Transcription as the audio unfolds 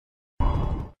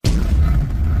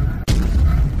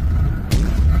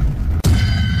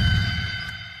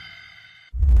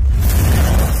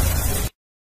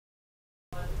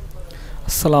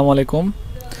আসসালামু আলাইকুম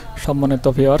সম্মানিত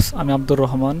ভিউয়ার্স, আমি আব্দুর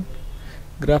রহমান,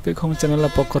 গ্রাফিক হোম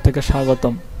চ্যানেলের পক্ষ থেকে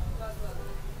স্বাগতম।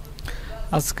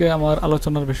 আজকে আমার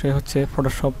আলোচনার বিষয় হচ্ছে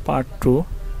ফটোশপ পার্ট 2।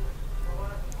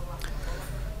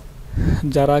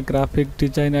 যারা গ্রাফিক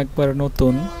ডিজাইন একবারে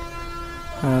নতুন,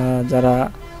 যারা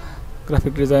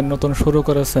গ্রাফিক ডিজাইন নতুন শুরু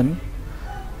করেছেন,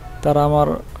 তারা আমার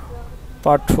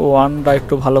পার্ট 1টা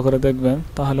একটু ভালো করে দেখবেন,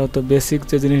 তাহলে হয়তো বেসিক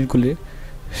যে জিনিসগুলি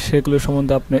সেগুলি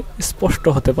সম্বন্ধে আপনি স্পষ্ট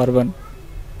হতে পারবেন।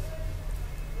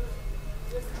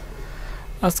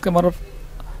 আজকে আমার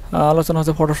আলোচনা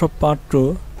হচ্ছে ফটোশপ পার্ট 2।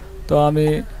 তো আমি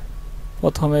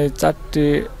প্রথমে 4টি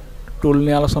টুল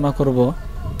নিয়ে আলোচনা করব।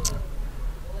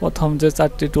 প্রথম যে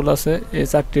 4টি টুল আছে, এই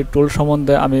 4টি টুল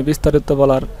সম্বন্ধে আমি বিস্তারিত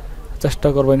বলার চেষ্টা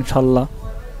করব ইনশাল্লাহ।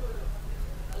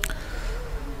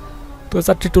 তো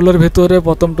 4টি টুলের ভিতরে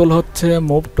প্রথম টুল হচ্ছে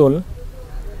মুভ টুল।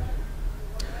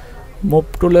 মুভ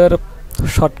টুলের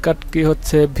শর্টকাট কি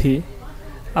হচ্ছে ভি।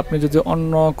 আপনি যদি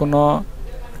অন্য কোনো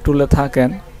টুলে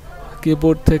থাকেন,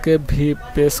 কিবোর্ড থেকে ভি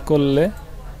প্রেস করলে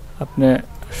আপনি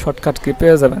শর্টকাট কি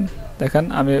পেয়ে যাবেন। দেখেন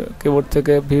আমি কিবোর্ড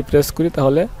থেকে ভি প্রেস করি,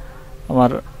 তাহলে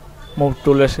আমার মুভ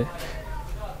টুল এসে।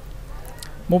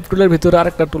 মুভ টুলের ভিতরে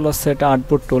আরেকটা টুল আছে, এটা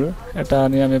আর্টবোর্ড টুল, এটা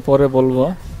নিয়ে আমি পরে বলবো।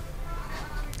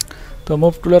 তো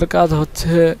মুভ টুলের কাজ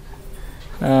হচ্ছে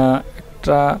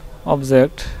একটা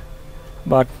অবজেক্ট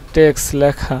বা টেক্সট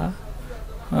লেখা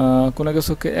কোনো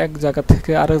কিছুকে এক জায়গা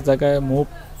থেকে আরেক জায়গায় মুভ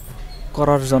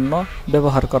করার জন্য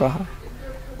ব্যবহার করা হয়।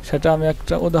 সেটা আমি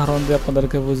একটা উদাহরণ দিয়ে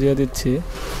আপনাদেরকে বুঝিয়ে দিচ্ছি।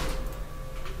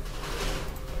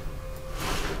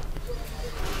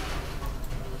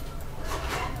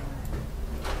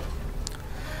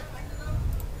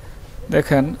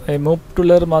 দেখেন এই মুভ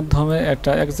টুলের মাধ্যমে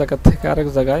এটা এক জায়গা থেকে আরেক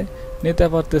জায়গায় নিতে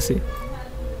পারতেছি।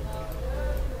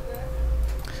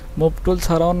 মুভ টুল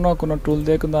ছাড়া অন্য কোনো টুল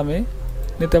দিয়ে কিন্তু আমি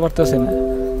নিতে পারতেছি না।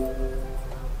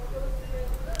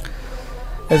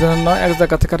 এই জন্য এক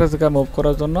জায়গা থেকে আরেক জায়গায় মুভ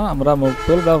করার জন্য আমরা মুভ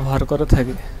টুল ব্যবহার করে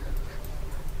থাকি।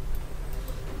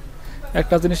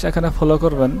 একটা জিনিস এখানে ফলো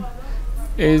করবেন,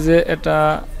 এই যে এটা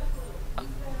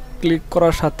ক্লিক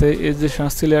করার সাথে এই যে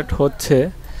সিলেক্ট হচ্ছে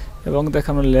এবং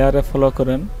দেখেন লেয়ারে ফলো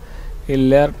করেন, এই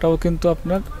লেয়ারটাও কিন্তু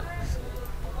আপনার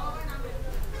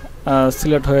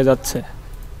সিলেক্ট হয়ে যাচ্ছে।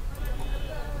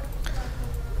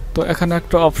 তো এখানে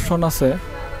একটা অপশন আছে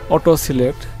অটো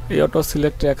সিলেক্ট। এই অটো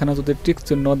সিলেক্টে এখানে যদি টিক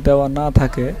চিহ্ন দেওয়া না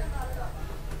থাকে,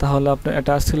 তাহলে আপনি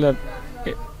এটা সিলেক্ট,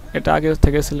 এটা আগে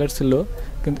থেকে সিলেক্ট ছিল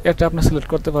কিন্তু এটা আপনি সিলেক্ট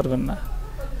করতে পারবেন না।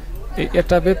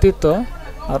 এটা ব্যতীত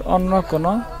আর অন্য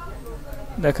কোনো,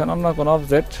 দেখেন অন্য কোনো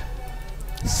অবজেক্ট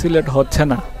সিলেক্ট হচ্ছে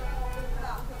না।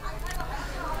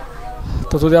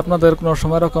 তো যদি আপনাদের কোনো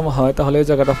সময় এরকম হয়, তাহলে এই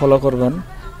জায়গাটা ফলো করবেন,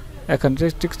 এখানে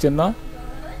টিক চিহ্ন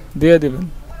দিয়ে দিবেন,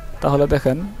 তাহলে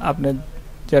দেখেন আপনি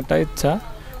যেটা ইচ্ছা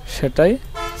সেটাই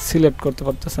সিলেক্ট করতে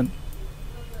পারতেছেন।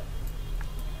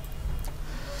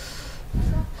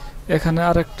 এখানে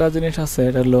আরেকটা জিনিস আছে,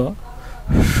 এটা হলো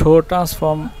শো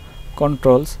ট্রান্সফর্ম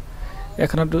কন্ট্রোলস।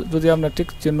 এখানে যদি আপনি টিক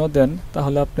চিহ্ন দেন,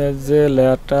 তাহলে আপনি যে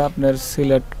লেয়ারটা আপনার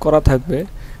সিলেক্ট করা থাকবে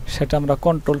সেটা আমরা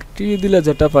কন্ট্রোল টি দিলে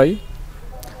যেটা পাই,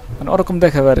 মানে ওরকম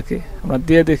দেখাবে আর কি। আমরা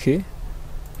দিয়ে দেখি,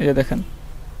 এই যে দেখেন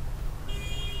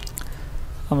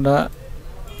আমরা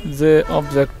যে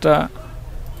অবজেক্টটা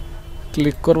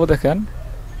ক্লিক করব, দেখেন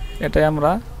এটাই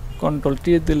আমরা কন্ট্রোল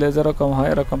টি দিলে যেরকম হয়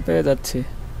এরকম পেয়ে যাচ্ছি।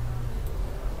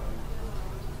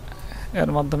 এর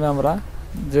মাধ্যমে আমরা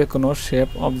যে কোনো শেপ,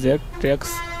 অবজেক্ট,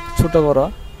 টেক্সট ছোট বড়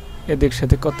এদিক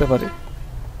সেদিক করতে পারি।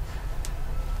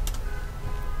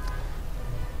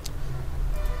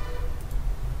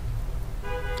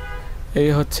 এই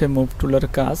হচ্ছে মুভ টুলের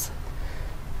কাজ।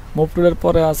 মুভ টুলের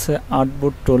পরে আছে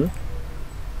আর্টবোর্ড টুল।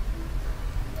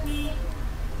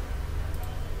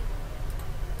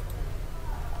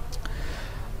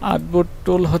 আর্টবোর্ড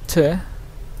টুল হচ্ছে,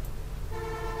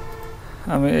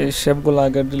 আমি এই শেপগুলো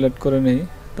আগে ডিলিট করে নিই,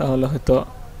 তাহলে হয়তো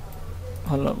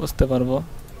ভালো বুঝতে পারবো।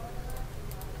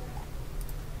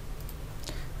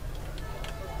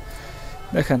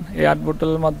 দেখেন এই আর্টবোর্ড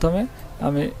টুলের মাধ্যমে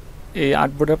আমি এই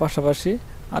আর্টবোর্ডের পাশাপাশি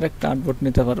আরেকটা আর্টবোর্ড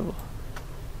নিতে পারবো।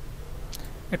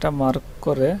 এটা মার্ক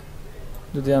করে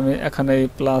যদি আমি এখানে এই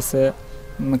প্লাসে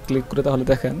ক্লিক করি, তাহলে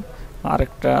দেখেন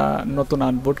আরেকটা নতুন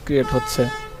আর্টবোর্ড ক্রিয়েট হচ্ছে,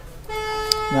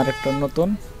 আরেকটা নতুন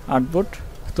আর্টবোর্ড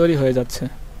তৈরি হয়ে যাচ্ছে।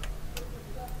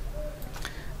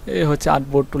 এই হচ্ছে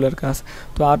আর্টবোর্ড টুলের কাজ।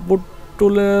 তো আর্টবোর্ড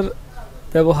টুলের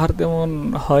ব্যবহার তেমন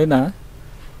হয় না,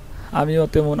 আমিও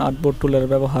তেমন আর্টবোর্ড টুলের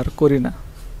ব্যবহার করি না।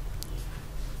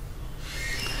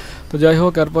 তো যাই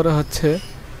হোক, এরপরে হচ্ছে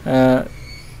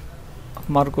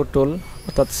মার্কো টুল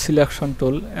অর্থাৎ সিলেকশন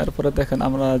টুল। এরপরে দেখেন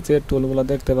আমরা যে টুলগুলো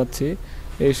দেখতে পাচ্ছি,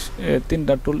 এই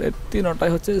 3টা টুল, এই 3টাই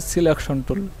হচ্ছে সিলেকশন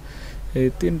টুল। এই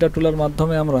 3টা টুলের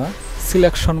মাধ্যমে আমরা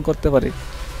সিলেকশন করতে পারি।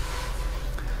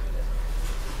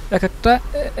 এক একটা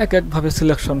এক একভাবে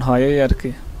সিলেকশন হয় এই আর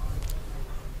কি।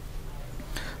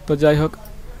 তো যাই হোক,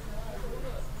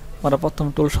 আমরা প্রথম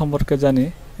টুল সম্পর্কে জানি।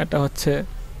 এটা হচ্ছে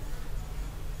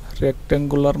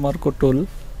রেক্টেঙ্গুলার মার্কো টুল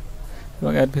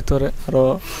এবং এর ভিতরে আরও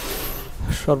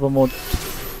সর্বমোট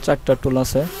 4টা টুল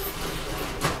আছে।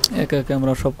 একে একে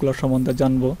আমরা সবগুলোর সম্বন্ধে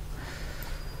জানব।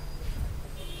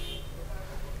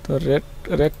 তো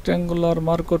রেক্টেঙ্গুলার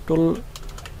মার্কো টুল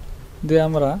দিয়ে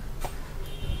আমরা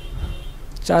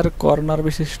 4 কর্নার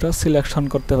বিশিষ্ট সিলেকশন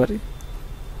করতে পারি।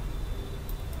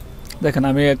 দেখেন,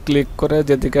 আমি ক্লিক করে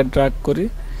যেদিকে ড্র্যাগ করি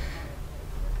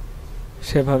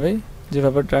যেভাবে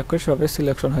ড্র্যাগ করি সেভাবে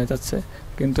সিলেকশন হয়ে যাচ্ছে,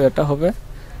 কিন্তু এটা হবে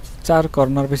 4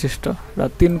 কর্নার বিশিষ্ট। এটা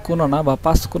 3 কোণা না বা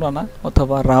 5 কোণা না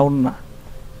অথবা রাউন্ড না,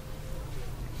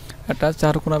 এটা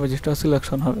 4 কোণা বিশিষ্ট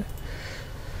সিলেকশন হবে।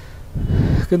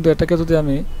 কিন্তু এটাকে যদি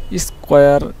আমি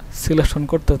স্কোয়ার সিলেকশন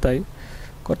করতে চাই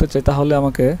তাহলে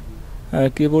আমাকে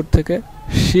কিবোর্ড থেকে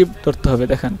শিফট ধরতে হবে।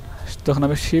 দেখেন, যখন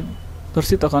আমি শিফট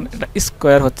ধরছি তখন এটা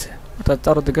স্কোয়ার হচ্ছে, অর্থাৎ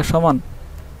চারদিকে সমান।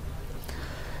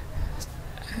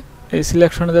 এই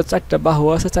সিলেকশনে যে 4টা বাহু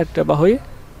আছে, 4টা বাহুই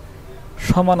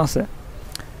সমান আছে।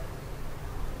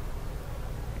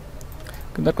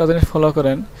 কিন্তু একটা জিনিস ফলো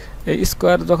করেন, এই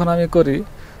স্কোয়ার যখন আমি করি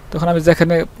তখন আমি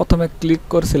যেখানে প্রথমে ক্লিক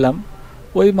করছিলাম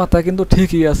ওই মাথা কিন্তু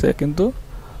ঠিকই আছে, কিন্তু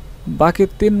বাকি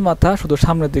 3 মাথা শুধু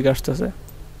সামনের দিকে আসতেছে।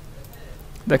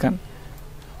 দেখেন,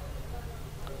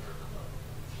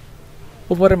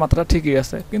 উপরের মাথাটা ঠিকই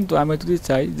আছে, কিন্তু আমি যদি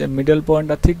চাই যে মিডল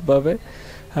পয়েন্টটা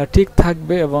ঠিক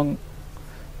থাকবে এবং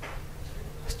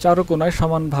 4 কোণায়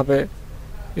সমানভাবে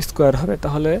স্কোয়ার হবে,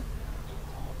 তাহলে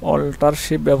অল্টার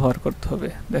শিফট ব্যবহার করতে হবে।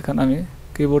 দেখেন, আমি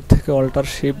কিবোর্ড থেকে অল্টার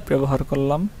শিফট ব্যবহার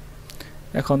করলাম।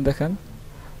 এখন দেখেন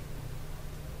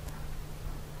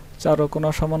 4 কোণা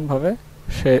সমানভাবে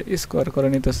সে স্কোয়ার করে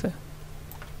নিতেছে।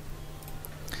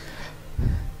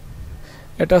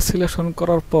 এটা সিলেকশন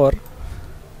করার পর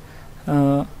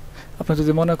আপনি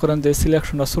যদি মনে করেন যে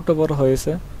সিলেকশনটা ছোট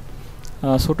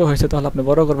হয়েছে তাহলে আপনি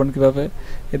বড় করবেন কিভাবে?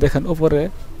 এই দেখেন, উপরে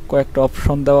কয়েকটা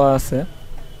অপশন দেওয়া আছে।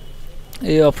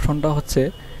 এই অপশনটা হচ্ছে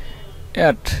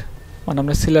অ্যাড, মানে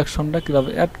আপনি সিলেকশনটা কিভাবে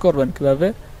অ্যাড করবেন, কিভাবে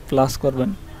প্লাস করবেন,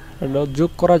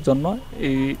 যোগ করার জন্য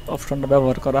এই অপশনটা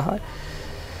ব্যবহার করা হয়।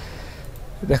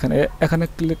 দেখেন, এখানে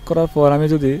ক্লিক করার পর আমি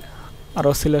যদি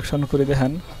আরও সিলেকশন করি,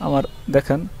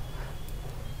 দেখেন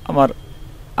আমার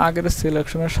আগের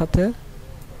সিলেকশনের সাথে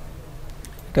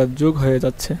এটা যোগ হয়ে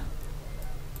যাচ্ছে।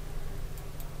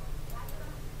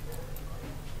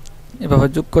 এভাবে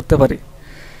যোগ করতে পারি।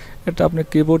 এটা আপনি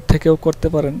কিবোর্ড থেকেও করতে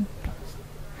পারেন।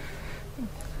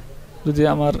 যদি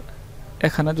আমার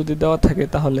এখানে যদি দেওয়া থাকে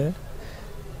তাহলে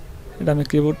এটা আমি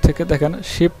কিবোর্ড থেকে, দেখেন,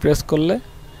 শিফট প্রেস করলে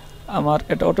আমার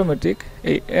এটা অটোমেটিক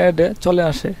এই অ্যাডে চলে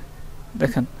আসে।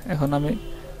 দেখেন, এখন আমি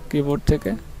কিবোর্ড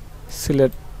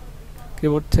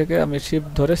থেকে আমি শিফট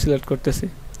ধরে সিলেক্ট করতেছি।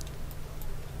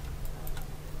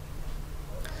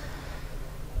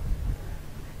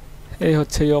 এই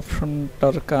হচ্ছে এই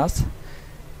অপশনটার কাজ।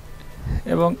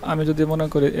 এবং আমি যদি মনে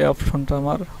করি এই অপশনটা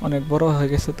আমার অনেক বড় হয়ে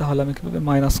গেছে, তাহলে আমি কিভাবে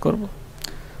মাইনাস করব?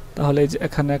 তাহলে এই যে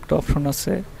এখানে একটা অপশন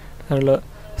আছে, এটা হলো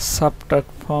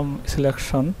সাবট্রাক্ট ফ্রম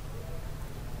সিলেকশন।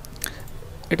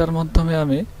 এটার মাধ্যমে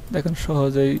আমি, দেখেন,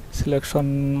 সহজেই সিলেকশন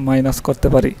মাইনাস করতে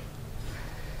পারি।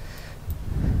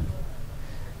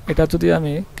 এটা যদি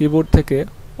আমি কিবোর্ড থেকে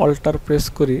অল্টার প্রেস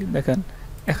করি, দেখেন,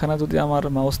 এখানে যদি আমার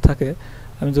মাউস থাকে,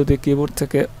 আমি যদি কিবোর্ড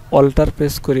থেকে অল্টার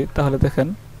প্রেস করি তাহলে দেখেন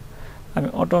আমি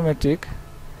অটোমেটিক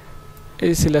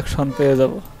এই সিলেকশন পেয়ে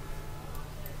যাব।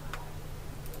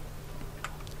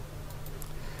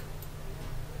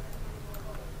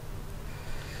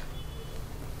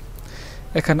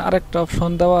 এখানে আরেকটা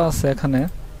অপশন দেওয়া আছে, এখানে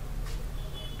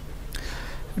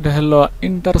এটা হলো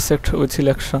ইন্টারসেক্ট উইথ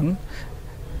সিলেকশন।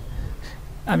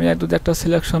 আমি যদি একটা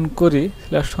সিলেকশন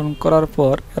করার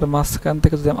পর এর মাঝখান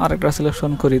থেকে যদি আমি আরেকটা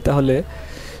সিলেকশন করি, তাহলে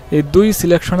এই 2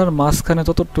 সিলেকশনের মাঝখানে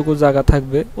যতটুকু জায়গা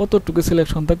থাকবে অতটুকু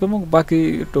সিলেকশন থাকবে এবং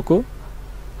বাকিটুকু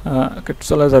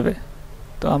চলে যাবে।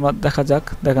 তো আমার দেখা যাক,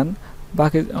 দেখেন,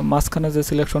 বাকি মাঝখানে যে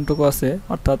সিলেকশনটুকু আছে,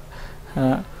 অর্থাৎ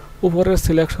উপরের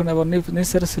সিলেকশন এবং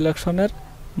নিচের সিলেকশনের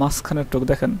মাঝখানের টুক,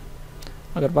 দেখেন,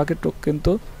 আগের বাকি টুক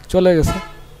কিন্তু চলে গেছে।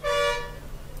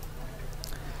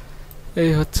 এই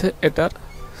হচ্ছে এটার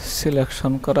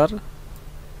সিলেকশন করার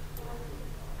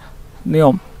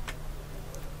নিয়ম।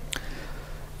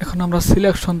 এখন আমরা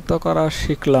সিলেকশন তো করা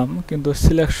শিখলাম, কিন্তু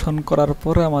সিলেকশন করার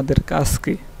পরে আমাদের কাজ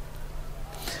কি?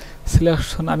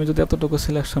 আমি যদি এতটুকু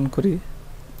সিলেকশন করি,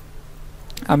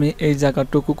 আমি এই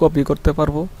জায়গাটুকু কপি করতে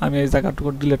পারবো, আমি এই জায়গাটুকু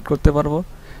ডিলিট করতে পারবো,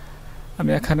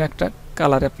 আমি এখানে একটা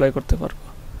কালার অ্যাপ্লাই করতে পারবো।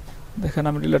 দেখেন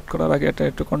আমি ডিলিট করার আগে এটা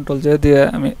একটু কন্ট্রোল জে দিয়ে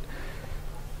আমি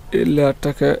এই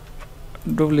লেয়ারটাকে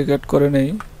ডুপ্লিকেট করে নেই।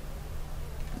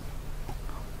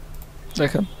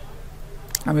 দেখেন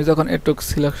আমি যখন এটুক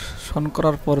সিলেকশন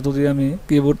করার পর যদি আমি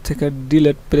কিবোর্ড থেকে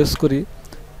ডিলিট প্রেস করি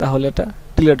তাহলে এটা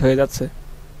ডিলিট হয়ে যাচ্ছে।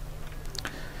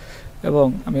 এবং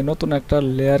আমি নতুন একটা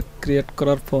লেয়ার ক্রিয়েট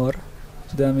করার পর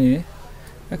যদি আমি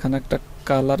এখানে একটা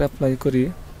কালার অ্যাপ্লাই করি,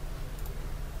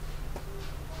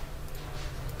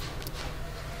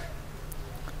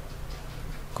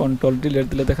 কন্ট্রোল ডিলিট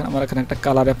দিলে দেখেন আমার এখানে একটা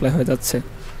কালার অ্যাপ্লাই হয়ে যাচ্ছে।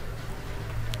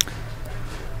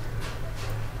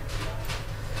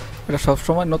 এটা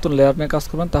সবসময় নতুন লেয়ার নিয়ে কাজ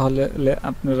করবেন, তাহলে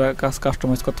আপনারা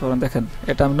কাস্টমাইজ করতে পারবেন। দেখেন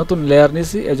এটা আমি নতুন লেয়ার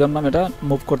নিয়েছি, এই জন্য আমি এটা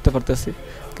মুভ করতে পারতেছি।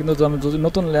 কিন্তু আমি যদি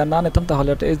নতুন লেয়ার না নিতাম তাহলে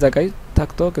এটা এই জায়গায়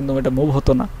থাকতো, কিন্তু এটা মুভ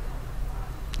হতো না।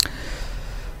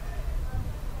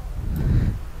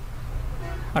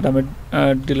 এটা আমি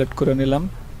ডিলিট করে নিলাম।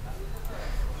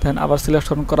 দেন আবার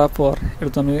সিলেকশন করার পর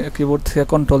এটা আমি কিবোর্ড থেকে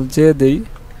কন্ট্রোল জে দেই,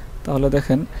 তাহলে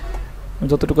দেখেন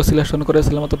যতটুকু সিলেকশন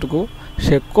করেছিলাম ততটুকু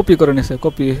সে কপি করে নিয়েছে,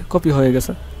 কপি হয়ে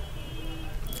গেছে।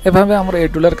 এভাবে আমরা এই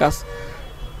টুলের কাজ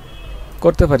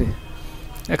করতে পারি।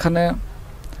 এখানে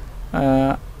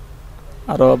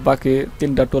আরও বাকি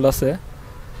 3টা টুল আছে।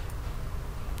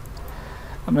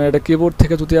 আপনার এটা কিবোর্ড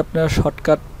থেকে যদি আপনার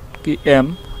শর্টকাট কি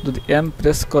যদি এম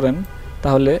প্রেস করেন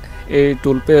তাহলে এই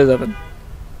টুল পেয়ে যাবেন।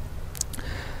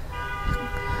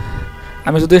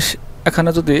 আমি যদি এখানে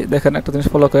যদি দেখেন একটা জিনিস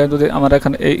ফলো করেন, যদি আমার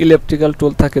এখানে এই ইলেকট্রিক্যাল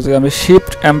টুল থাকে, যদি আমি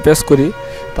শিফট এম প্রেস করি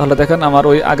তাহলে দেখেন আমার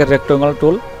ওই আগের রেক্টেঙ্গুলার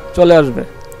টুল চলে আসবে।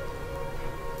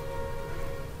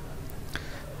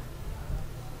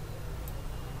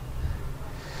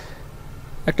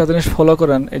 একটা জিনিস ফলো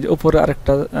করেন, এই যে উপরে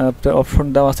আরেকটা অপশন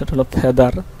দেওয়া আছে, এটা হলো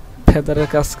ফেদার। ফেদারের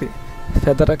কাজ কি?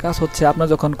 ফেদারের কাজ হচ্ছে আপনি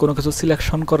যখন কোনো কিছু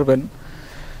সিলেকশন করবেন,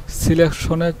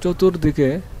 সিলেকশনের চতুর্দিকে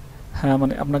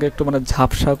মানে আপনাকে একটু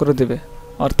ঝাপসা করে দিবে,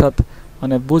 অর্থাৎ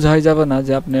বোঝাই যাবে না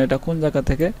যে আপনি এটা কোন জায়গা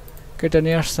থেকে কেটে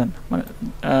নিয়ে আসছেন।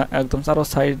 একদম চারো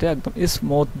সাইডে একদম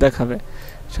স্মুথ দেখাবে।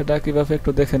 সেটা কীভাবে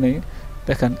একটু দেখে নেই।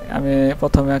 দেখেন আমি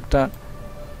প্রথমে একটা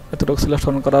এতটুকু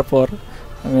সিলেকশন করার পর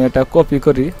আমি এটা কপি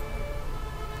করি,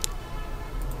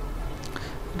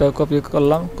 এটা কপি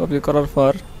করলাম। কপি করার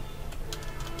পর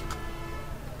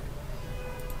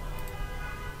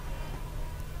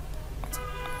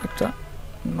একটা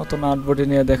নতুন আর্টবোর্ডে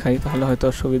নিয়ে দেখাই, তাহলে হয়তো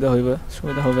সুবিধা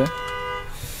হবে।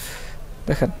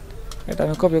 দেখেন এটা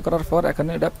আমি কপি করার পর এখানে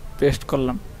এটা পেস্ট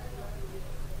করলাম।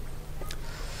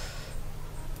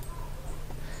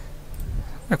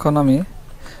 এখন আমি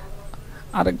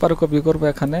আরেকবার কপি করব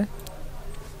এখানে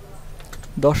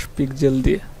 10 পিক্সেল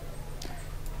দিয়ে।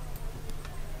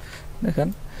 দেখেন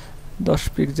 10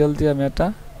 পিক্সেল দিয়ে আমি এটা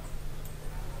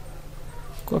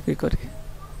কপি করি।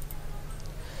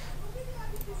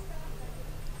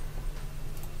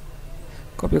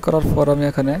 কপি করার পর আমি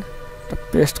এখানে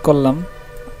পেস্ট করলাম।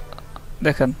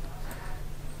 দেখেন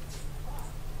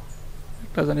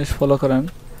একটা জিনিস ফলো করেন,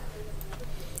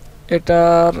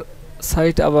 এটার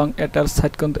সাইড এবং এটার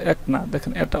সাইড কিন্তু এক না।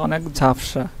 দেখেন এটা অনেক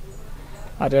ঝাপসা,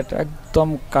 আর এটা একদম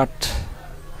কাট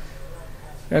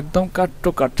টু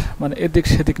কাট, এদিক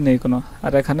সেদিক নেই কোনো।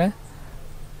 আর এখানে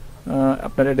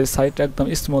আপনার এটির সাইড একদম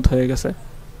স্মুথ হয়ে গেছে।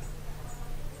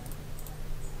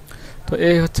 তো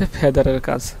এই হচ্ছে ফেদারের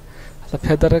কাজ। আচ্ছা,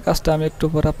 ফেদারের কাজটা আমি একটু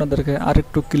পরে আপনাদেরকে আর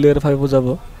একটু ক্লিয়ারভাবে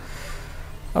বোঝাবো।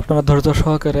 আপনারা ধৈর্য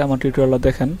সহকারে আমার টিউটোরিয়ালটা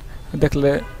দেখেন, দেখলে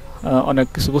অনেক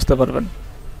কিছু বুঝতে পারবেন।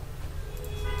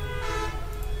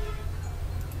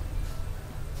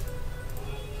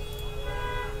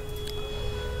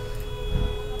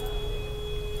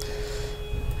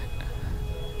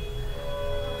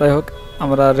 যাই হোক,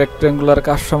 আমরা রেক্টেঙ্গুলার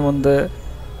কাজ সম্বন্ধে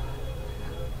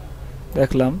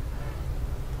দেখলাম।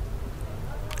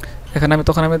 এখানে আমি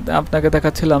আপনাকে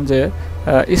দেখাচ্ছিলাম যে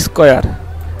স্কোয়ার,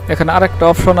 এখানে আরেকটা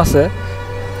অপশন আছে।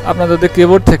 আপনার যদি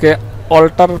কিবোর্ড থেকে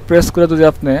অল্টার প্রেস করে যদি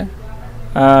আপনি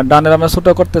ডানে বামে ছোট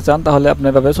করতে চান তাহলে আপনি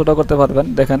এভাবে ছোট করতে পারবেন।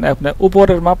 দেখেন আপনি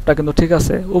উপরের মাপটা কিন্তু ঠিক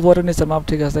আছে, উপরের নিচে মাপ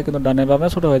ঠিক আছে, কিন্তু ডানে বামে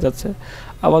ছোট হয়ে যাচ্ছে।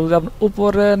 আবার যদি আপনি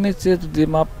উপরে নিচে যদি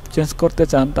মাপ চেঞ্জ করতে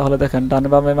চান তাহলে দেখেন ডানে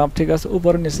বামে মাপ ঠিক আছে,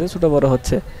 উপরে নিচে ছোট বড়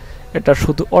হচ্ছে। এটা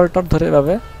শুধু অল্টার ধরে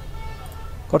এভাবে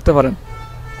করতে পারেন।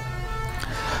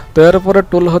 তো এর উপরে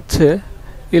টুল হচ্ছে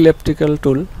ইলেকট্রিক্যাল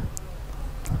টুল।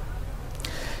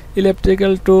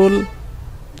 ইলেকট্রিক্যাল টুল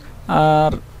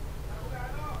আর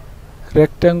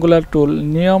রেক্টেঙ্গুলার টুল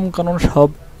নিয়ম কানুন সব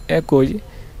একই,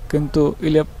 কিন্তু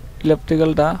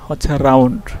ইলেকট্রিক্যালটা হচ্ছে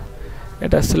রাউন্ড।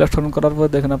 এটা সিলেকশন করার পর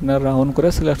দেখেন আপনি রাউন্ড করে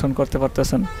সিলেকশন করতে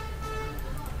পারতেছেন।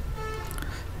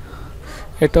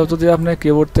 এটাও যদি আপনি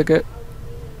কিবোর্ড থেকে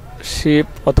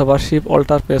শিফট অথবা শিফট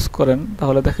অল্টার প্রেস করেন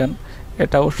তাহলে দেখেন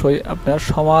এটা অবশ্যই আপনার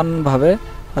সমানভাবে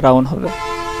রাউন্ড হবে।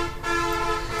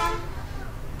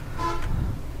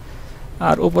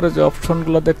 আর উপরে যে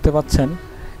অপশনগুলো দেখতে পাচ্ছেন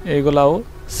এইগুলাও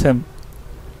সেম।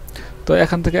 তো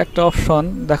এখান থেকে একটা অপশন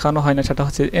দেখানো হয় না, সেটা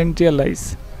হচ্ছে এন্টিয়ালাইজ।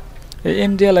 এই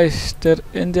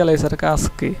এন্টিয়ালাইজের কাজ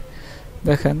কি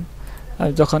দেখেন,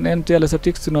 যখন এন্টিয়ালাইজের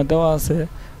টিক চিহ্ন দেওয়া আছে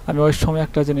আমি ওই সময়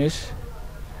একটা জিনিস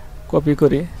কপি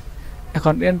করি।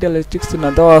 এখন এন্টিয়ালাইজ টিক চিহ্ন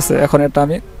দেওয়া আছে, এখন এটা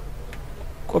আমি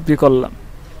কপি করলাম।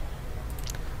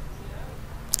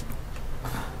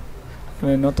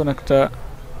 আমি নতুন একটা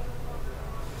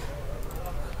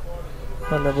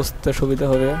বুঝতে সুবিধা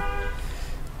হবে।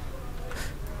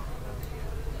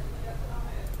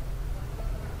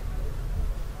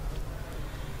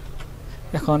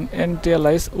 এখন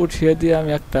এন্টিয়ালাইজ উঠিয়ে দিয়ে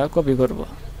আমি একটা কপি করব।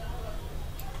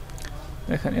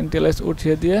 দেখেন এন্টিয়ালাইজ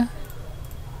উঠিয়ে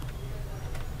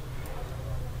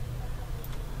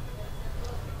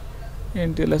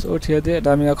দিয়ে এটা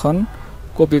আমি এখন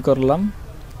কপি করলাম।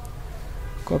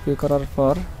 কপি করার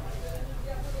পর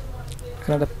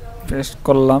এখানে পেস্ট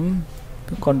করলাম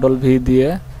কন্ট্রোল ভি দিয়ে।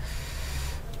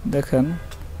 দেখেন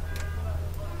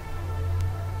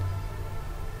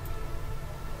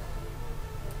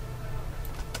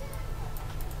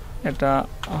এটা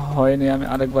হয়নি, আমি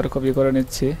আরেকবার কপি করে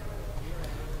নিচ্ছি।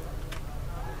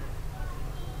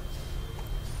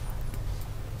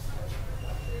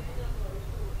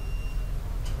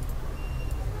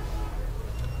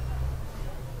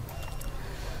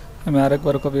 আমি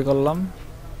আরেকবার কপি করলাম,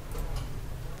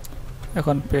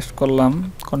 এখন পেস্ট করলাম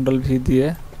কন্ট্রোল ভি দিয়ে।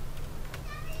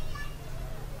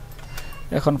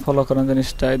 এখন ফলো করেন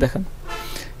জিনিসটাই, দেখেন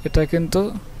এটা কিন্তু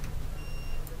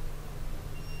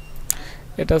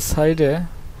এটা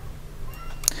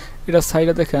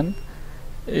সাইডে দেখেন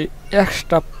এই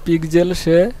এক্সট্রা পিক্সেল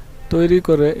সে তৈরি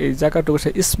করে এই জায়গাটুকু সে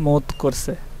স্মুথ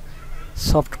করছে,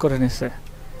 সফট করে নিছে,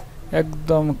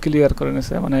 একদম ক্লিয়ার করে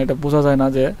নিছে। মানে এটা বোঝা যায় না,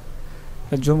 যে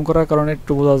জুম করার কারণে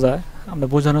একটু বোঝা যায়, আমরা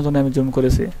বোঝানোর জন্য আমি জুম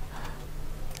করেছি।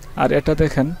 আর এটা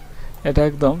দেখেন এটা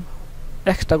একদম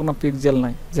এক্সট্রা কোনো পিক্সেল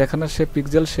নাই, যেখানে সে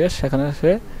পিক্সেল শেষ সেখানে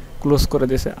সে ক্লোজ করে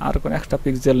দিয়েছে, আর কোনো এক্সট্রা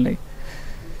পিক্সেল নেই।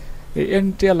 এই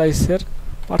এন্টিয়ালাইজের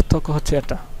পার্থক্য হচ্ছে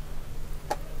এটা।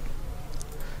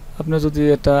 আপনি যদি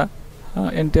এটা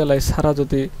এন্টিয়ালাইজ ছাড়া,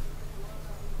 যদি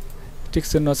টিক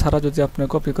চিহ্ন ছাড়া যদি আপনি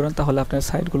কপি করেন, তাহলে আপনার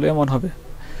সাইডগুলো এমন হবে।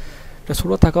 এটা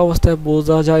ছোটো থাকা অবস্থায়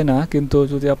বোঝা যায় না, কিন্তু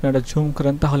যদি আপনি এটা জুম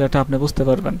করেন তাহলে এটা আপনি বুঝতে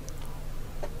পারবেন।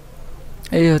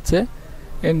 এই হচ্ছে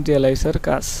এন্টিয়ালাইজের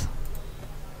কাজ।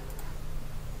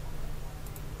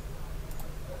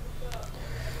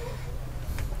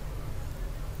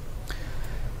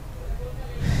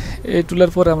 এই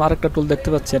টুলের পরে আমরা আরেকটা টুল দেখতে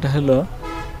পাচ্ছি, এটা হলো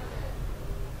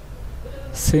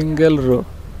সিঙ্গেল রো।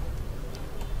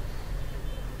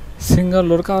 সিঙ্গেল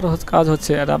রোর কাজ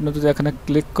হচ্ছে এটা, আপনি যদি এখানে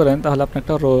ক্লিক করেন তাহলে আপনার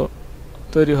একটা রো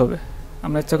তৈরি হবে।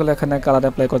 আপনি ইচ্ছা করলে এখানে কালার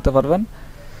অ্যাপ্লাই করতে পারবেন।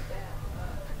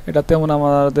 এটা তেমন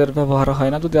আমাদের ব্যবহার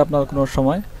হয় না, যদি আপনার কোনো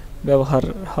সময় ব্যবহার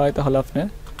হয় তাহলে আপনি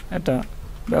এটা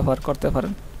ব্যবহার করতে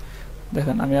পারেন।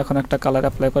 দেখেন আমি এখন একটা কালার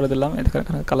অ্যাপ্লাই করে দিলাম,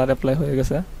 এখানে কালার অ্যাপ্লাই হয়ে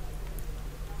গেছে।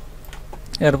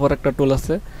 এরপর একটা টুল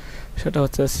আছে, সেটা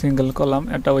হচ্ছে সিঙ্গেল কলাম।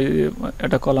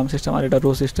 এটা কলাম সিস্টেম, আর এটা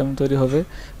রো সিস্টেম তৈরি হবে।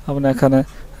 আপনি এখানে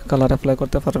কালার অ্যাপ্লাই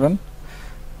করতে পারবেন।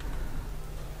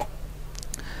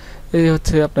 এই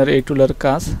হচ্ছে আপনার এই টুলের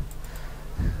কাজ।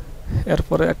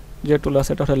 এরপরে যে টুল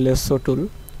আছে এটা হচ্ছে লেসো টুল।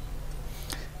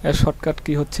 এর শর্টকাট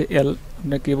কি হচ্ছে এল।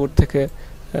 আপনি কিবোর্ড থেকে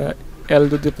এল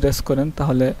যদি প্রেস করেন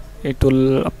তাহলে এই টুল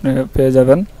আপনি পেয়ে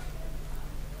যাবেন।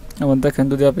 এবং দেখেন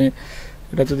যদি আপনি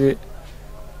এটা যদি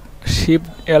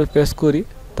শিফট এল প্রেস করি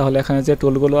তাহলে এখানে যে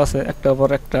টুলগুলো আছে একটার পর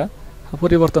একটা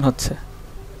পরিবর্তন হচ্ছে।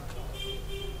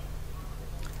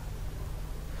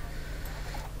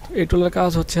 এই টুলের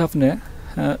কাজ হচ্ছে আপনি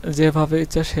যেভাবে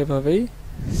ইচ্ছা সেভাবেই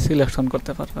সিলেকশন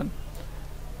করতে পারবেন।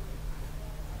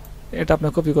 এটা আপনি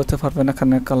কপি করতে পারবেন,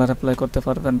 এখানে কালার অ্যাপ্লাই করতে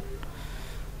পারবেন।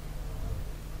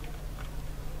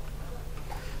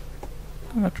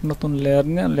 একটা নতুন লেয়ার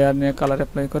নিয়ে কালার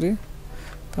অ্যাপ্লাই করি,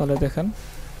 তাহলে দেখেন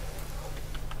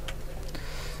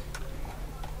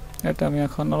এটা আমি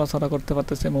এখন নড়াচড়া করতে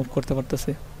পারতেছি, মুভ করতে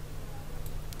পারতেছি।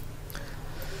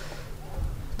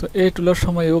 তো এই টুলের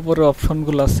সময় উপরে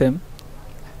অপশনগুলো সেম,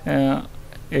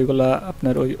 এইগুলা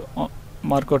আপনার ওই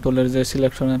মার্কো টুলের যে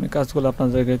সিলেকশন আমি কাজগুলো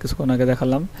আপনাদেরকে কিছুক্ষণ আগে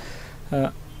দেখালাম,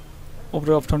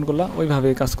 উপরে অপশনগুলো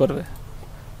ওইভাবেই কাজ করবে।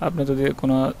 আপনি যদি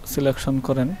কোনো সিলেকশন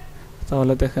করেন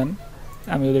তাহলে দেখেন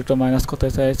আমি যদি একটু মাইনাস করতে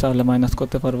চাই তাহলে মাইনাস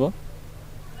করতে পারবো।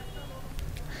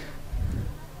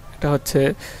 এটা হচ্ছে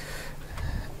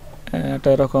এটা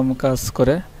এরকম কাজ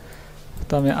করে।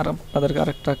 তো আমি আপনাদেরকে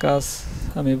আরেকটা কাজ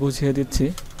আমি বুঝিয়ে দিচ্ছি।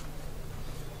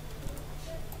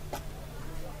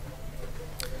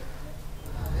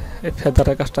 এই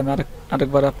ফেদারের কাজটা আমি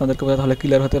আরেকবার আপনাদেরকে তাহলে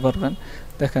ক্লিয়ার হতে পারবেন।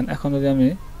 দেখেন এখন যদি আমি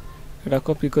এটা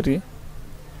কপি করি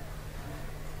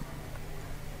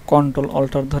কন্ট্রোল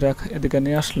অল্টার ধরে এদিকে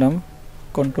নিয়ে আসলাম,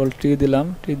 কন্ট্রোল টি দিলাম,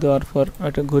 টি দেওয়ার পর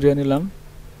এটা ঘুরিয়ে নিলাম,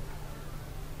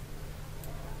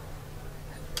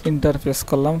 ইন্টারফেস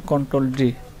করলাম কন্ট্রোল ডি।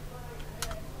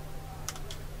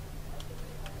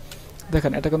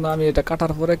 দেখেন এটা কিন্তু আমি এটা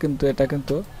কাটার পরে কিন্তু এটা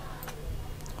কিন্তু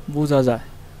বোঝা যায়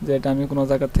যে এটা আমি কোনো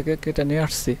জায়গা থেকে কেটে নিয়ে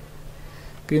আসছি।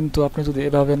 কিন্তু আপনি যদি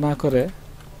এভাবে না করে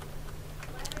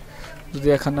যদি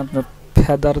এখানে আপনার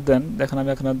ফেদার দেন, দেখেন আমি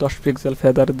এখানে 10 পিক্সেল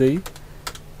ফেদার দেই,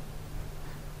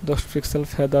 10 পিক্সেল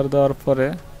ফেদার দেওয়ার পরে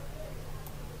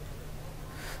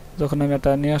যখন আমি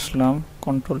এটা নিয়ে আসলাম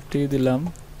কন্ট্রোল টি দিলাম,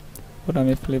 ওটা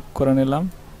আমি ফ্লিপ করে নিলাম,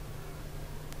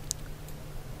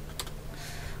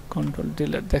 কন্ট্রোল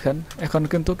ডিলিট। দেখেন এখন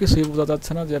কিন্তু কিছুই বোঝা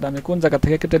যাচ্ছে না যে এটা আমি কোন জায়গা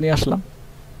থেকে কেটে নিয়ে আসলাম,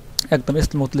 একদম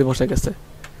স্মুথলি বসে গেছে।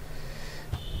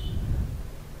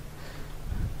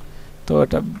 তো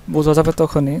এটা বোঝা যাবে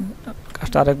তখনই,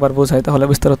 কাজটা আরেকবার বোঝাই তাহলে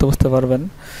বিস্তারিত বুঝতে পারবেন।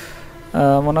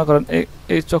 মনে করেন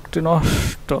এই চকটি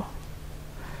নষ্ট,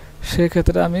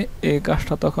 সেক্ষেত্রে আমি এই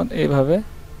কাজটা তখন এইভাবে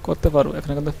করতে পারবো।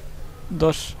 এখানে কিন্তু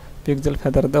 10 পিক্সেল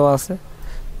ফেদার দেওয়া আছে,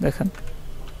 দেখেন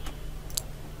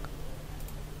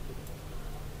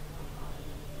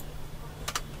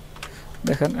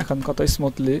দেখেন এখন কত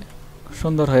স্মুথলি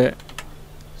সুন্দর হয়ে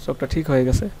চোখটা ঠিক হয়ে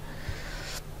গেছে।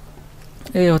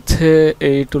 এই হচ্ছে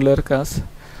এই টুলের কাজ।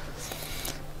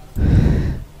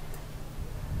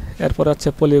 এরপর আছে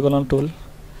পলিগনাল টুল।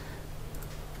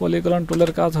 পলিগনাল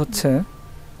টুলের কাজ হচ্ছে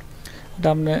এটা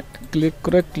আপনি ক্লিক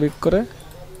করে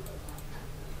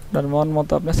আপনার মন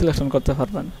মতো আপনি সিলেকশন করতে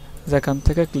পারবেন। যেখান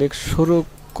থেকে ক্লিক শুরু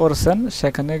করছেন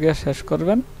সেখানে গিয়ে শেষ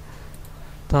করবেন,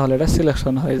 তাহলে এটা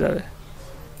সিলেকশন হয়ে যাবে।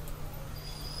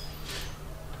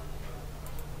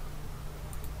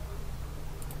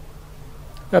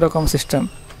 এরকম সিস্টেম।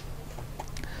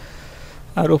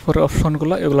 আর উপরে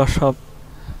অপশনগুলো এগুলো সব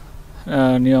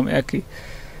নিয়ম একই।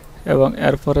 এবং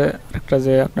এরপরে একটা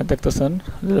যে আপনি দেখতেছেন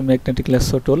যে ম্যাগনেটিক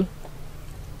লেসো টুল,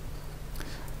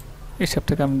 এই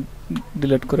সবটাকে আমি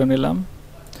ডিলিট করে নিলাম।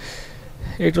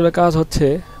 এই টুলের কাজ হচ্ছে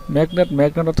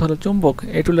ম্যাগনেট অর্থ হলো চুম্বক।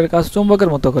 এই টুলের কাজ চুম্বকের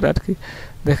মতো করে আর কি।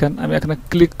 দেখেন আমি এখানে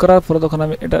ক্লিক করার পরে যখন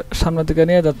আমি এটা সামনের দিকে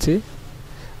নিয়ে যাচ্ছি,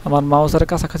 আমার মাউসের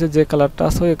কাছাকাছি যে কালারটা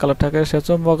আছে ওই কালারটাকে সে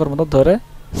চুম্বকের মতো ধরে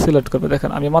সিলেক্ট করবে।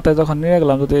 দেখেন আমি মাথায় যখন নিয়ে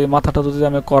গেলাম, যদি এই মাথাটা যদি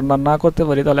আমি কর্নার না করতে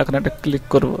পারি তাহলে এখানে একটা ক্লিক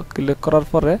করব, ক্লিক করার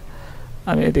পরে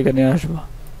আমি এদিকে নিয়ে আসব।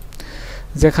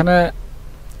 যেখানে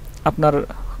আপনার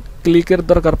ক্লিকের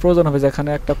দরকার প্রয়োজন হবে, যেখানে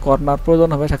একটা কর্নার প্রয়োজন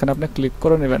হবে সেখানে আপনি ক্লিক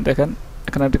করে নেবেন। দেখেন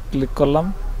এখানে একটা ক্লিক করলাম,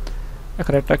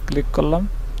 এখানে একটা ক্লিক করলাম,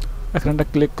 এখানে একটা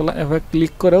ক্লিক করলাম। এভাবে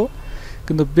ক্লিক করেও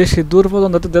কিন্তু বেশি দূর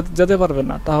পর্যন্ত যেতে পারবে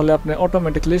না, তাহলে আপনি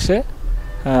অটোমেটিকলি সে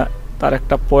তার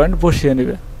একটা পয়েন্ট বসিয়ে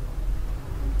নেবে।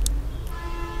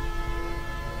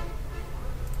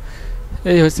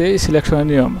 এই হচ্ছে এই সিলেকশনের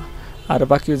নিয়ম। আর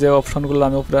বাকি যে অপশনগুলো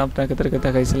আমি উপরে আপনাকে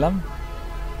দেখাইছিলাম,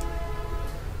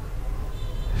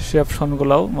 সে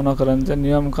অপশনগুলোও মনে করেন যে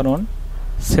নিয়ম কানুন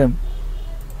সেম।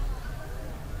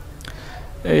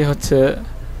 এই হচ্ছে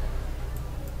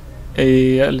এই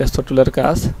লেসো টুলের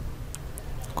কাজ।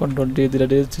 কন্ট্রোল ডি দিলে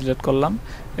সিলেক্ট করলাম।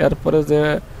 এরপরে যে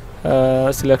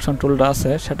সিলেকশন টুলটা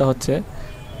আছে সেটা হচ্ছে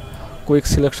কুইক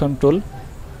সিলেকশন টুল।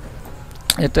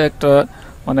 এটা একটা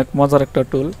অনেক মজার একটা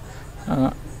টুল।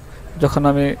 যখন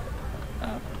আমি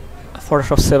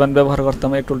ফটোশপ 7 ব্যবহার করতাম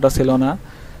এই টুলটা ছিল না,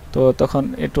 তো তখন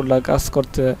এই টুলটা কাজ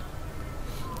করতে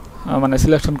মানে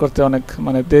সিলেকশন করতে অনেক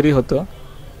দেরি হতো।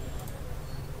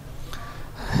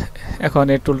 এখন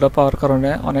এই টুলটা পাওয়ার কারণে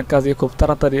অনেক কাজই খুব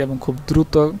তাড়াতাড়ি এবং খুব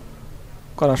দ্রুত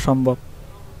করা সম্ভব।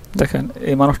 দেখেন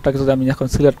এই মানুষটাকে যদি আমি এখন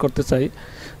সিলেক্ট করতে চাই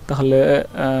তাহলে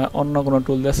অন্য কোনো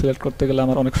টুল দিয়ে সিলেক্ট করতে গেলে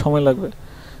আমার অনেক সময় লাগবে।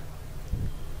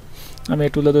 আমি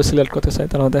এই টুলে যদি সিলেক্ট করতে চাই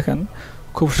তাহলে দেখেন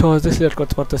খুব সহজে সিলেক্ট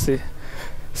করতে পারতেছি।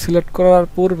 সিলেক্ট করার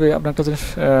পূর্বে আপনি একটা জিনিস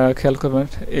খেয়াল করবেন,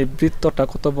 এই বৃত্তটা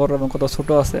কত বড় এবং কত ছোট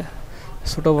আছে।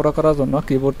 ছোট বড় করার জন্য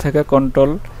কিবোর্ড থেকে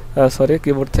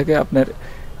কিবোর্ড থেকে আপনার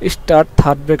start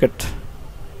third bracket,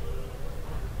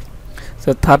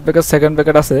 third bracket second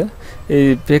bracket আছে, এই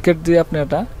ব্র্যাকেট দিয়ে আপনি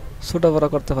এটা ছোট বড়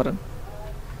করতে পারেন।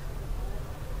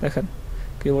 দেখেন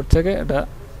কিবোর্ড থেকে এটা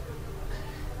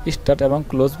স্টার্ট এবং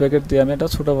ক্লোজ ব্র্যাকেট দিয়ে আমি এটা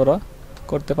ছোট বড়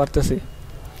করতে পারতেছি।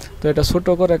 তো এটা ছোট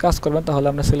করে কাজ করবেন তাহলে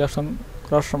আপনি সিলেকশন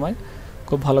করার সময়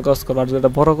খুব ভালো কাজ করবেন। আর যদি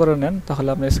এটা বড় করে নেন তাহলে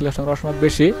আপনি সিলেকশন করার সময়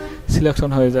বেশি সিলেকশন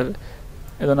হয়ে যাবে।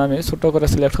 এজন্য আমি ছোট করে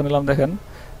সিলেকশন নিলাম। দেখেন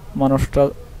মানুষটা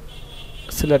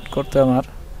সিলেক্ট করতে আমার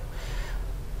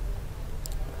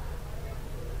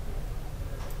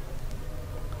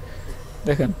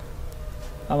দেখেন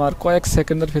আমার কয়েক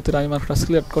সেকেন্ডের ভিতরে আমি মানুষটা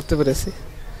সিলেক্ট করতে পেরেছি।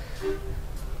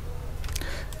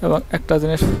 এবং একটা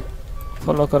জিনিস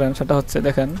ফলো করেন, সেটা হচ্ছে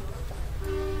দেখেন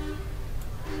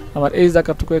আমার এই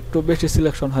জায়গাটুকু একটু বেশি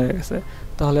সিলেকশন হয়ে গেছে,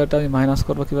 তাহলে এটা আমি মাইনাস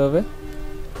করবো কিভাবে।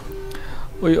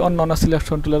 ওই অন্য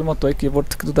সিলেকশন টুলের মতোই কিবোর্ড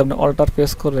থেকে যদি আপনি অল্টার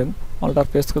প্রেস করেন, অল্টার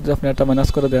প্রেস করে যদি আপনি এটা মাইনাস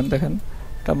করে দেন, দেখেন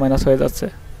এটা মাইনাস হয়ে যাচ্ছে।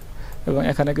 এবং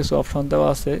এখানে কিছু অপশন দেওয়া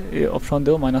আছে, এই অপশন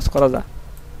দিয়েও মাইনাস করা যায়।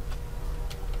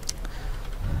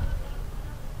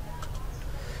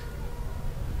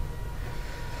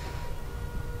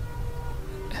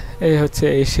 এই হচ্ছে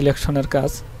এই সিলেকশনের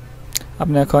কাজ।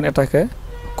 আপনি এখন এটাকে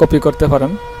কপি করতে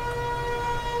পারেন,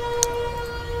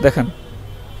 দেখেন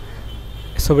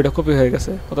ছবিটা কপি হয়ে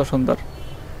গেছে, কত সুন্দর।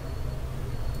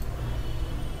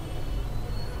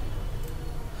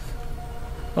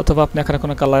 অথবা আপনি এখানে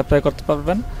কোনো কালার অ্যাপ্লাই করতে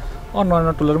পারবেন, অন্যান্য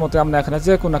টুলের মতো আপনি এখানে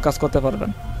যে কোনো কাজ করতে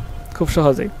পারবেন খুব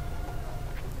সহজেই।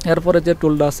 এরপরে যে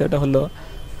টুলটা আছে এটা হলো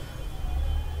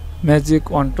ম্যাজিক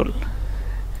ওয়ান টুল।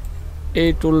 এই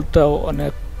টুলটাও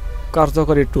অনেক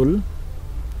কার্যকরী টুল,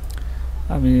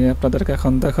 আমি আপনাদেরকে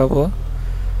এখন দেখাবো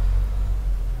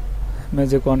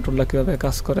ম্যাজিক ওয়ান টুলটা কীভাবে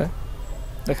কাজ করে।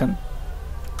 দেখেন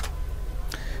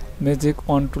ম্যাজিক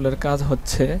ওয়ান টুলের কাজ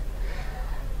হচ্ছে,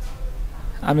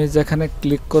 আমি যেখানে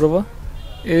ক্লিক করব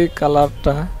এই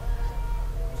কালারটা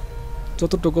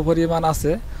যতটুকু পরিমাণ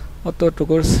আছে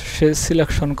অতটুকু সে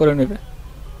সিলেকশন করে নেবে।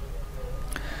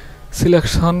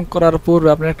 সিলেকশন করার পূর্বে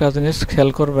আপনি একটা জিনিস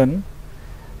খেয়াল করবেন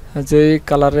যে এই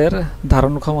কালারের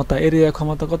ধারণ ক্ষমতা, এরিয়া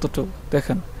ক্ষমতা কতটুকু।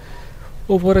 দেখেন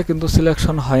উপরে কিন্তু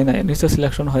সিলেকশন হয় নাই, নিচে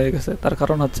সিলেকশন হয়ে গেছে। তার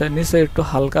কারণ হচ্ছে নিচে একটু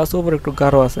হালকা আছে, উপরে একটু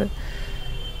গাঢ় আছে।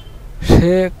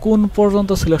 সে কোন পর্যন্ত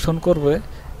সিলেকশন করবে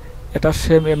এটা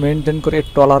সে মেনটেন করে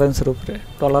টলারেন্সের উপরে।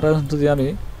 টলারেন্স যদি আমি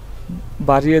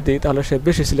বাড়িয়ে দিই তাহলে সে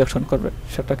বেশি সিলেকশন করবে।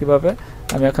 সেটা কিভাবে,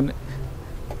 আমি এখন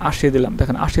 80 দিলাম,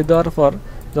 দেখেন 80 দেওয়ার পর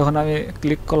যখন আমি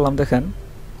ক্লিক করলাম দেখেন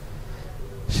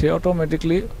সে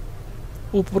অটোমেটিকলি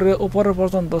উপরে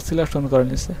পর্যন্ত সিলেকশন করে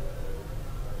নিচ্ছে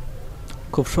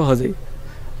খুব সহজেই।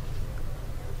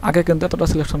 আগে কিন্তু এতটা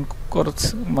সিলেকশন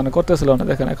করতেছিল না।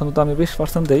 দেখেন এখন তো আমি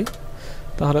 20% দিই,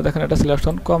 তাহলে দেখেন এটা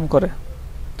সিলেকশন কম করে।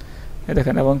 এই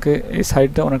দেখেন, এবং কি এই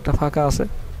সাইডটা অনেকটা ফাঁকা আছে।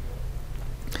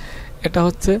 এটা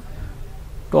হচ্ছে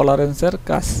টলারেন্সের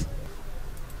কাজ।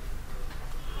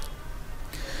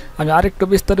 আমি আরেকটু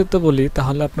বিস্তারিত বলি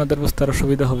তাহলে আপনাদের বুঝতে আরও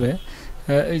সুবিধা হবে।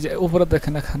 এই যে উপরে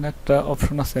দেখেন এখানে একটা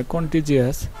অপশন আছে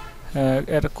কন্টিজিয়াস।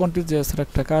 এর কন্টিজিয়াসের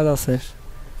একটা কাজ আছে,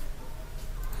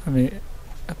 আমি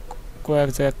কয়েক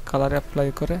জায়গায় কালার অ্যাপ্লাই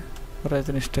করে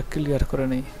জিনিসটা ক্লিয়ার করে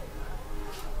নিই।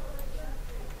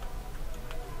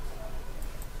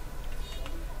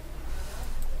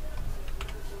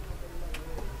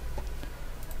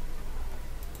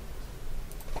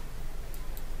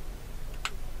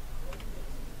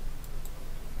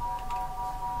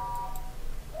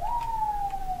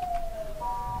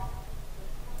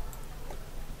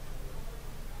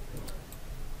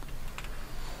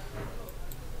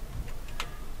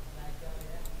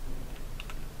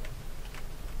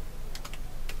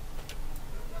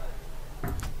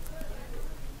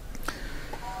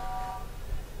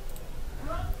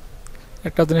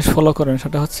 একটা জিনিস ফলো করেন,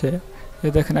 সেটা হচ্ছে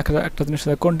এই দেখেন একটা জিনিস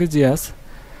কন্টিজিয়াস।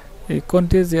 এই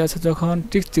কন্টিজিয়াসে যখন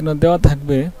টিক চিহ্ন দেওয়া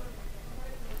থাকবে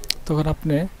তখন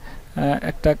আপনি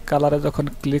একটা কালারে যখন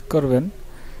ক্লিক করবেন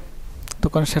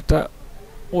তখন সেটা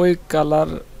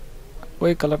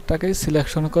ওই কালারটাকেই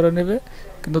সিলেকশন করে নেবে।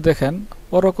 কিন্তু দেখেন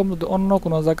ওরকম যদি অন্য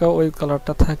কোনো জায়গায় ওই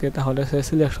কালারটা থাকে তাহলে সে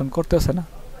সিলেকশন করতেছে না।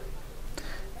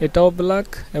 এটাও ব্ল্যাক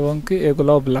এবং কি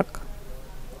এগুলোও ব্ল্যাক।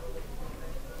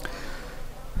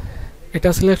 এটা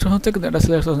সিলেকশন হচ্ছে কিন্তু এটা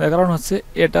সিলেকশন হচ্ছে, কারণ হচ্ছে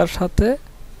এটার সাথে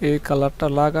এই কালারটা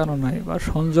লাগানো নাই বা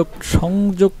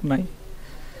সংযোগ নাই।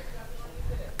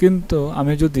 কিন্তু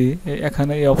আমি যদি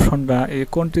এখানে এই অপশনটা এই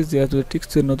কন্টিজিয়াস যদি টিক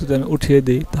চিহ্ন যদি আমি উঠিয়ে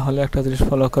দিই তাহলে একটা জিনিস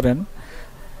ফলো করেন,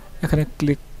 এখানে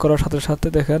ক্লিক করার সাথে সাথে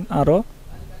দেখেন আরও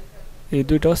এই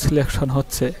দুইটাও সিলেকশন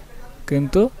হচ্ছে,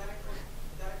 কিন্তু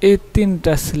এই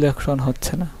তিনটা সিলেকশন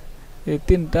হচ্ছে না। এই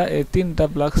তিনটা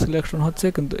ব্ল্যাক সিলেকশন হচ্ছে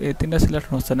কিন্তু এই তিনটা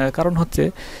সিলেকশন হচ্ছে না। কারণ হচ্ছে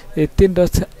এই তিনটা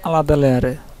হচ্ছে আলাদা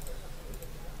লেয়ারে,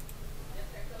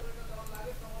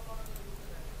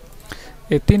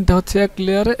 এই তিনটা হচ্ছে এক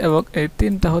লেয়ারে এবং এই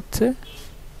তিনটা হচ্ছে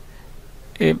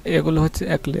এগুলো হচ্ছে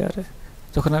এক লেয়ারে।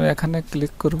 যখন আমি এখানে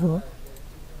ক্লিক করব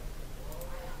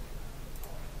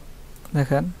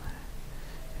দেখেন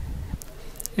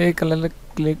এই কালারে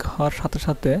ক্লিক হওয়ার সাথে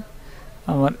সাথে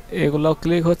আমার এগুলাও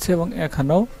ক্লিক হচ্ছে এবং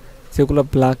এখানেও যেগুলো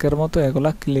ব্ল্যাকের মতো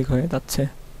এগুলা ক্লিক হয়ে যাচ্ছে।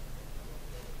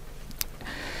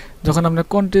 যখন আপনি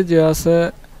কন্টিজিয়াসে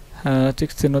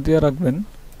টিক চিহ্ন দিয়ে রাখবেন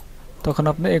তখন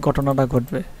আপনি এই ঘটনাটা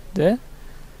ঘটবে যে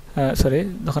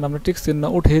যখন আপনি টিক চিহ্ন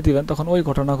উঠিয়ে দিবেন তখন ওই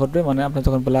ঘটনা ঘটবে। মানে আপনি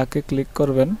যখন ব্ল্যাকে ক্লিক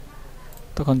করবেন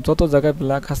তখন যত জায়গায়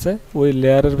ব্ল্যাক আছে ওই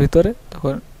লেয়ারের ভিতরে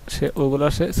তখন ওইগুলো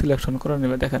সে সিলেকশন করে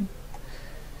নেবে। দেখেন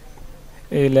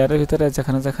এই লেয়ারের ভিতরে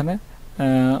যেখানে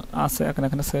আছে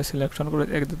এখানে সে সিলেকশন করে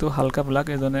একদিকে হালকা ব্ল্যাক,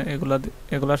 এই জন্য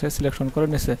এগুলা সে সিলেকশন করে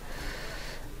নিছে,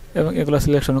 এবং এগুলো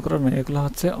সিলেকশন করে নেই, এগুলো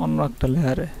হচ্ছে অন্য একটা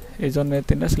লেয়ারে, এই জন্য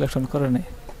 3টা সিলেকশন করে নেই।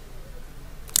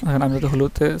 এখন আমি যদি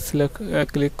হলুদে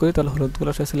ক্লিক করি তাহলে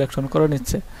হলুদগুলো সে সিলেকশন করে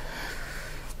নিচ্ছে।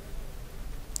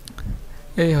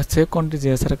 এই হচ্ছে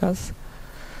কন্টিজিয়াস এর কাজ।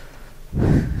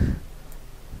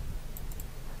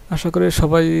 আশা করি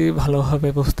সবাই ভালোভাবে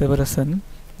বুঝতে পেরেছেন।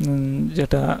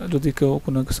 যেটা যদি কেউ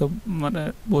কোনো কিছু মানে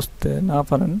বুঝতে না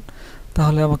পারেন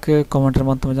তাহলে আমাকে কমেন্টের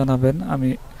মাধ্যমে জানাবেন, আমি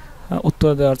উত্তর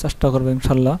দেওয়ার চেষ্টা করব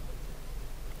ইনশাল্লাহ।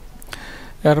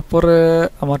 এরপরে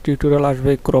আমার টিউটোরিয়াল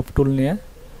আসবে ক্রপ টুল নিয়ে।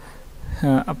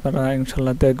 আপনারা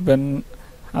ইনশাল্লাহ দেখবেন,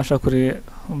 আশা করি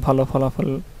ভালো ফলাফল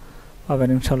পাবেন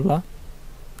ইনশাল্লাহ।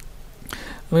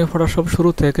 আমি ফটোশপ শুরু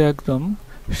থেকে একদম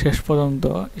শেষ পর্যন্ত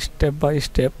স্টেপ বাই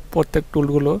স্টেপ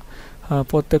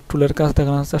প্রত্যেক টুলের কাজ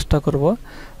দেখানোর চেষ্টা করব।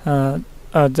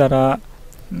 যারা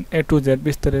A to Z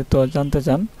বিস্তারিত জানতে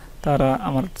চান তারা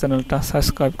আমার চ্যানেলটা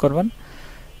সাবস্ক্রাইব করবেন,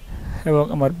 এবং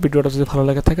আমার ভিডিওটা যদি ভালো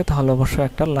লাগে থাকে তাহলে অবশ্যই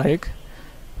একটা লাইক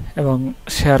এবং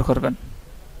শেয়ার করবেন।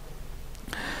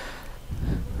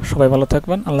 সবাই ভালো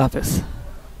থাকবেন, আল্লাহ হাফেজ।